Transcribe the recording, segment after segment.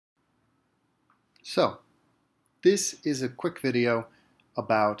So, this is a quick video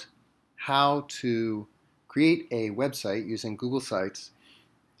about how to create a website using Google Sites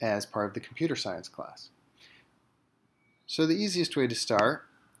as part of the computer science class. So the easiest way to start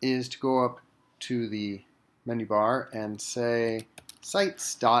is to go up to the menu bar and say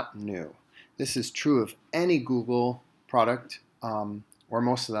sites.new. This is true of any Google product or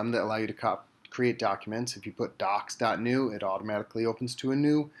most of them that allow you to create documents. If you put docs.new, it automatically opens to a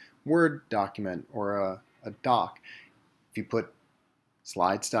new Word document or a doc. If you put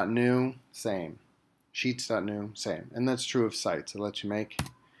slides.new, same. Sheets.new, same. And that's true of sites. It lets you make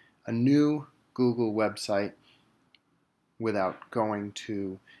a new Google website without going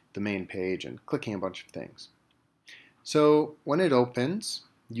to the main page and clicking a bunch of things. So when it opens,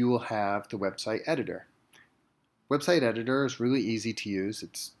 you will have the website editor. Website editor is really easy to use.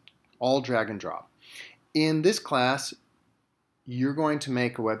 It's all drag and drop. In this class, you're going to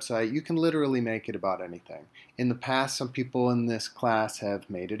make a website. You can literally make it about anything. In the past, some people in this class have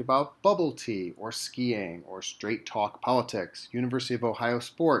made it about bubble tea or skiing or straight talk politics, University of Ohio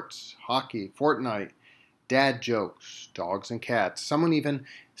sports, hockey, Fortnite, dad jokes, dogs and cats. Someone even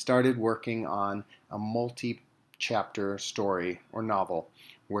started working on a multi-chapter story or novel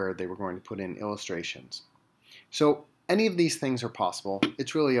where they were going to put in illustrations. So any of these things are possible.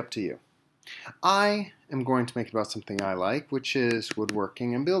 It's really up to you. I am going to make it about something I like, which is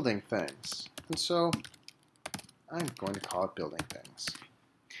woodworking and building things. And so I'm going to call it building things.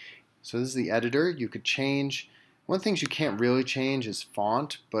 So this is the editor. You could change. One of the things you can't really change is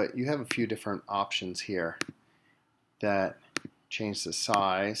font, but you have a few different options here that change the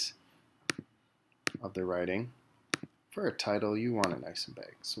size of the writing. For a title, you want it nice and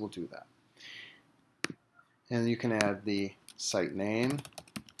big, so we'll do that. And you can add the site name.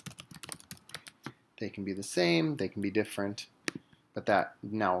 They can be the same, they can be different, but that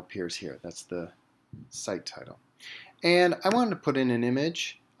now appears here. That's the site title. And I wanted to put in an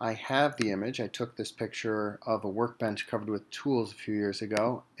image. I have the image. I took this picture of a workbench covered with tools a few years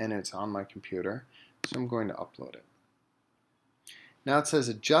ago, and it's on my computer, so I'm going to upload it. Now it says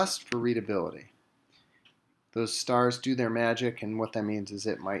adjust for readability. Those stars do their magic, and what that means is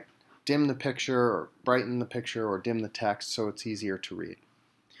it might dim the picture or brighten the picture or dim the text so it's easier to read.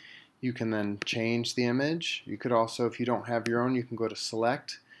 You can then change the image. You could also, if you don't have your own, you can go to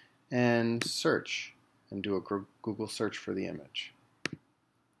select and search and do a Google search for the image. You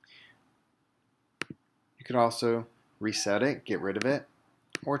could also reset it, get rid of it,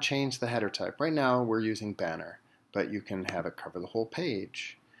 or change the header type. Right now we're using banner, but you can have it cover the whole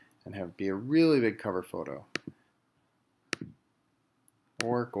page and have it be a really big cover photo,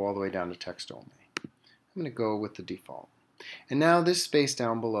 or go all the way down to text only. I'm going to go with the default. And now this space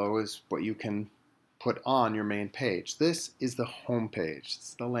down below is what you can put on your main page. This is the home page.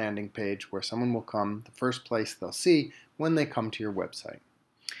 It's the landing page where someone will come, the first place they'll see when they come to your website.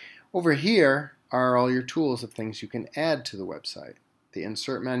 Over here are all your tools of things you can add to the website. The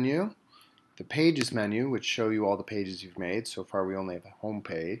insert menu, the pages menu, which show you all the pages you've made. So far we only have a home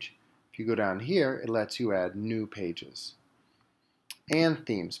page. If you go down here, it lets you add new pages. And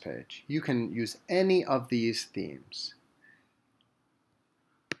themes page. You can use any of these themes.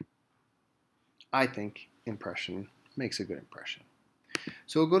 I think impression makes a good impression.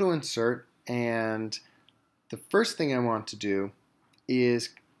 So we'll go to insert, and the first thing I want to do is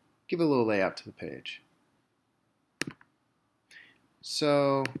give a little layout to the page.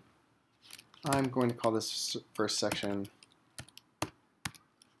 So I'm going to call this first section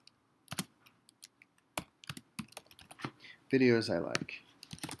videos I like.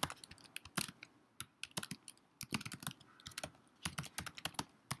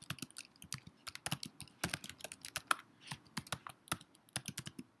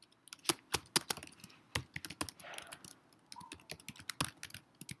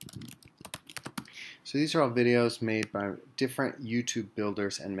 So these are all videos made by different YouTube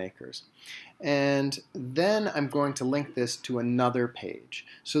builders and makers. And then I'm going to link this to another page.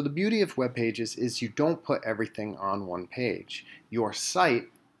 So the beauty of web pages is you don't put everything on one page. Your site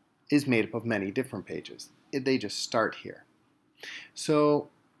is made up of many different pages. They just start here. So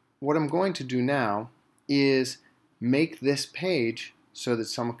what I'm going to do now is make this page so that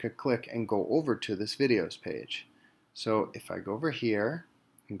someone could click and go over to this videos page. So if I go over here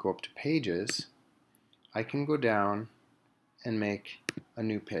and go up to pages, I can go down and make a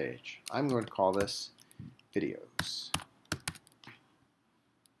new page. I'm going to call this videos.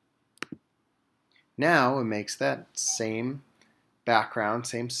 Now it makes that same background,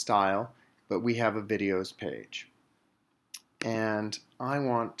 same style, but we have a videos page. And I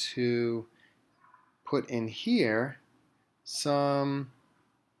want to put in here some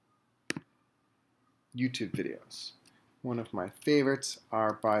YouTube videos. One of my favorites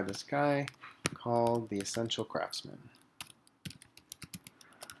are by this guy called The Essential Craftsman.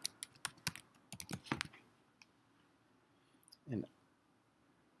 And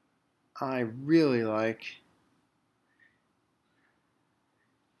I really like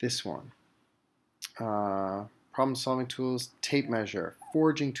this one. Problem solving tools, tape measure,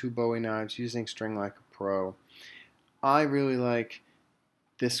 forging 2 Bowie knives, using string like a pro. I really like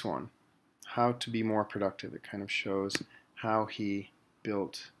this one, how to be more productive. It kind of shows how he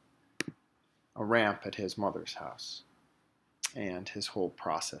built a ramp at his mother's house and his whole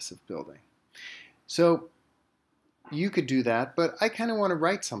process of building. So you could do that, but I kind of want to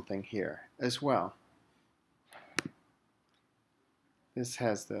write something here as well. This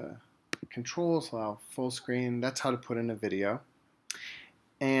has the controls, allow full screen. That's how to put in a video.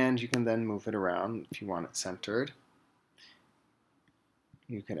 And you can then move it around if you want it centered.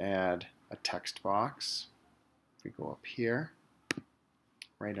 You can add a text box. If we go up here,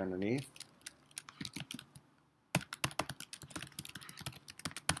 right underneath.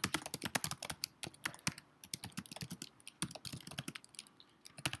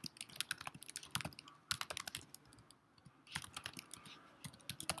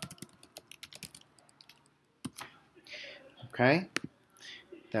 Okay,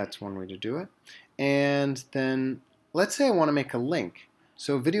 that's one way to do it. And then let's say I want to make a link.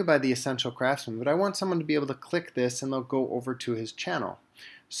 So video by The Essential Craftsman, but I want someone to be able to click this and they'll go over to his channel.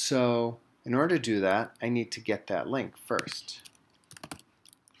 So in order to do that, I need to get that link first.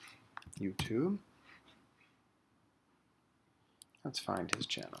 YouTube. Let's find his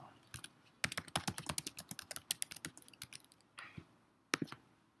channel.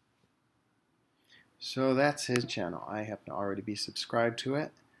 So that's his channel. I happen to already be subscribed to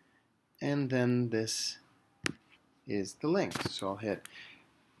it. And then this is the link. So I'll hit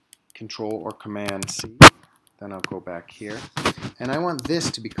Control or Command C. Then I'll go back here. And I want this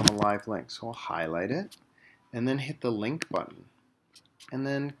to become a live link. So I'll highlight it and then hit the link button. And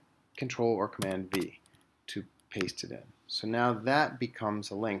then Control or Command V to paste it in. So now that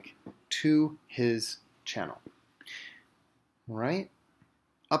becomes a link to his channel. All right?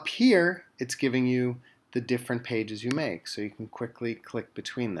 Up here, it's giving you the different pages you make, so you can quickly click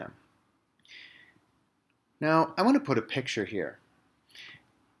between them. Now, I want to put a picture here.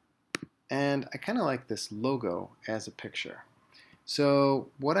 And I kind of like this logo as a picture. So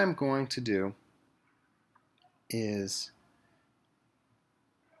what I'm going to do is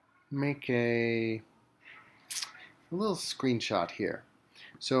make a little screenshot here.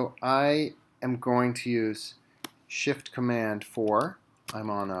 So I am going to use Shift Command 4. I'm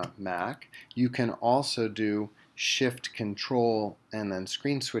on a Mac. You can also do Shift Control and then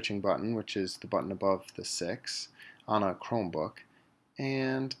screen switching button, which is the button above the 6 on a Chromebook.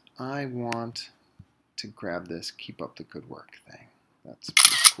 And I want to grab this Keep Up the Good Work thing. That's a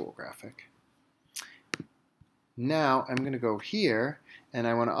pretty cool graphic. Now I'm going to go here and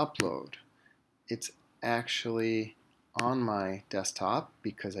I want to upload. It's actually on my desktop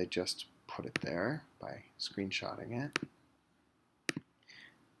because I just put it there by screenshotting it.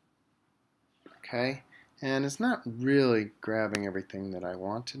 Okay, and it's not really grabbing everything that I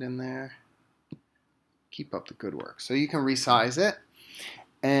wanted in there. Keep up the good work. So you can resize it.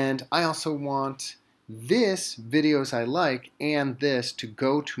 And I also want this videos I like and this to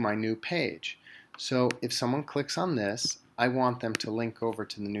go to my new page. So if someone clicks on this, I want them to link over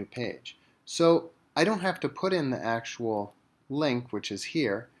to the new page. So I don't have to put in the actual link, which is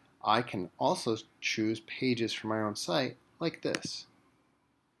here. I can also choose pages from my own site like this.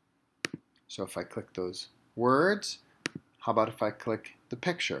 So if I click those words, how about if I click the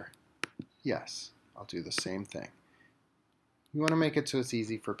picture? Yes, I'll do the same thing. You want to make it so it's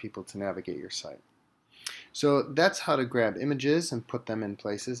easy for people to navigate your site. So that's how to grab images and put them in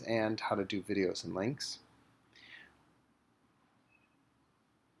places and how to do videos and links.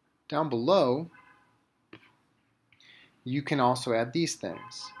 Down below, you can also add these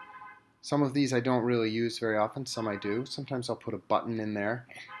things. Some of these I don't really use very often, some I do. Sometimes I'll put a button in there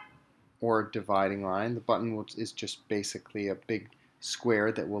or a dividing line. The button is just basically a big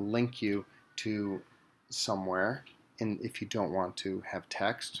square that will link you to somewhere, and if you don't want to have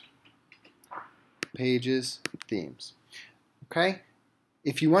text. Pages, themes. Okay?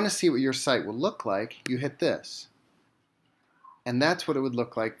 If you want to see what your site will look like, you hit this. And that's what it would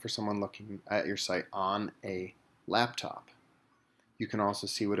look like for someone looking at your site on a laptop. You can also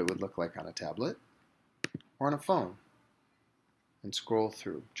see what it would look like on a tablet or on a phone and scroll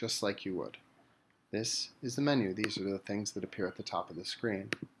through just like you would. This is the menu. These are the things that appear at the top of the screen.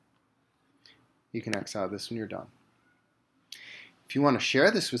 You can X out this when you're done. If you want to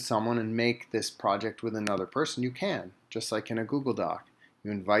share this with someone and make this project with another person, you can, just like in a Google Doc.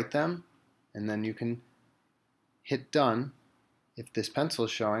 You invite them, and then you can hit done. If this pencil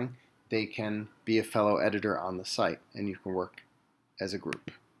is showing, they can be a fellow editor on the site, and you can work as a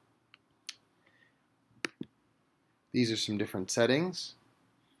group. These are some different settings.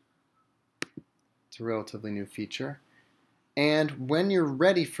 It's a relatively new feature. And when you're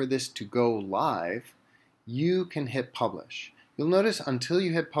ready for this to go live, you can hit publish. You'll notice until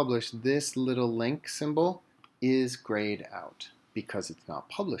you hit publish, this little link symbol is grayed out because it's not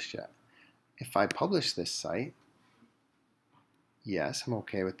published yet. If I publish this site, yes, I'm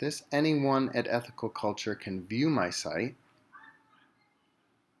okay with this. Anyone at Ethical Culture can view my site.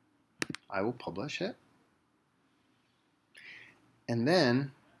 I will publish it. And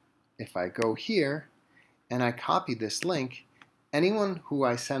then if I go here and I copy this link, anyone who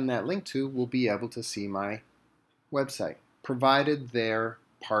I send that link to will be able to see my website, provided they're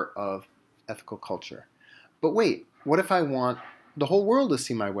part of Ethical Culture. But wait, what if I want the whole world to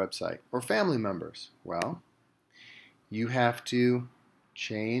see my website, or family members? Well, you have to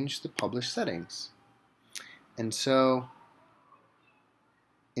change the publish settings. And so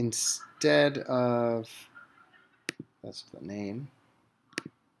instead of, that's the name,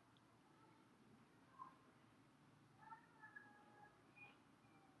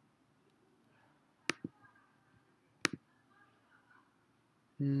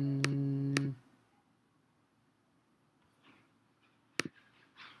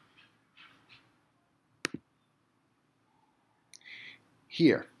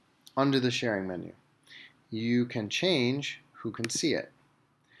 here, under the sharing menu, you can change who can see it.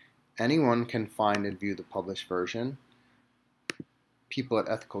 Anyone can find and view the published version. People at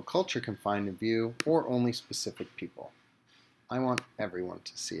Ethical Culture can find and view, or only specific people. I want everyone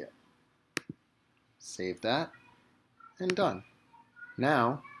to see it. Save that, and done.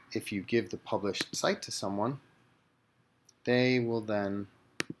 Now, if you give the published site to someone, they will then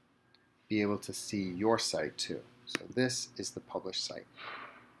be able to see your site too. So this is the published site.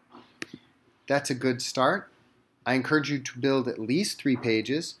 That's a good start. I encourage you to build at least 3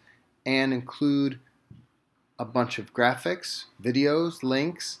 pages and include a bunch of graphics, videos,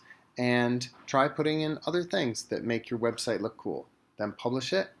 links, and try putting in other things that make your website look cool. Then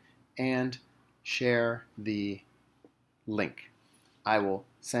publish it and share the link. I will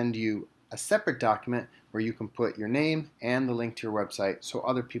send you a separate document where you can put your name and the link to your website so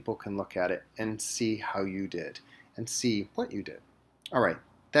other people can look at it and see how you did and see what you did. All right,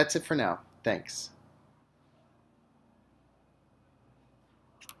 that's it for now. Thanks.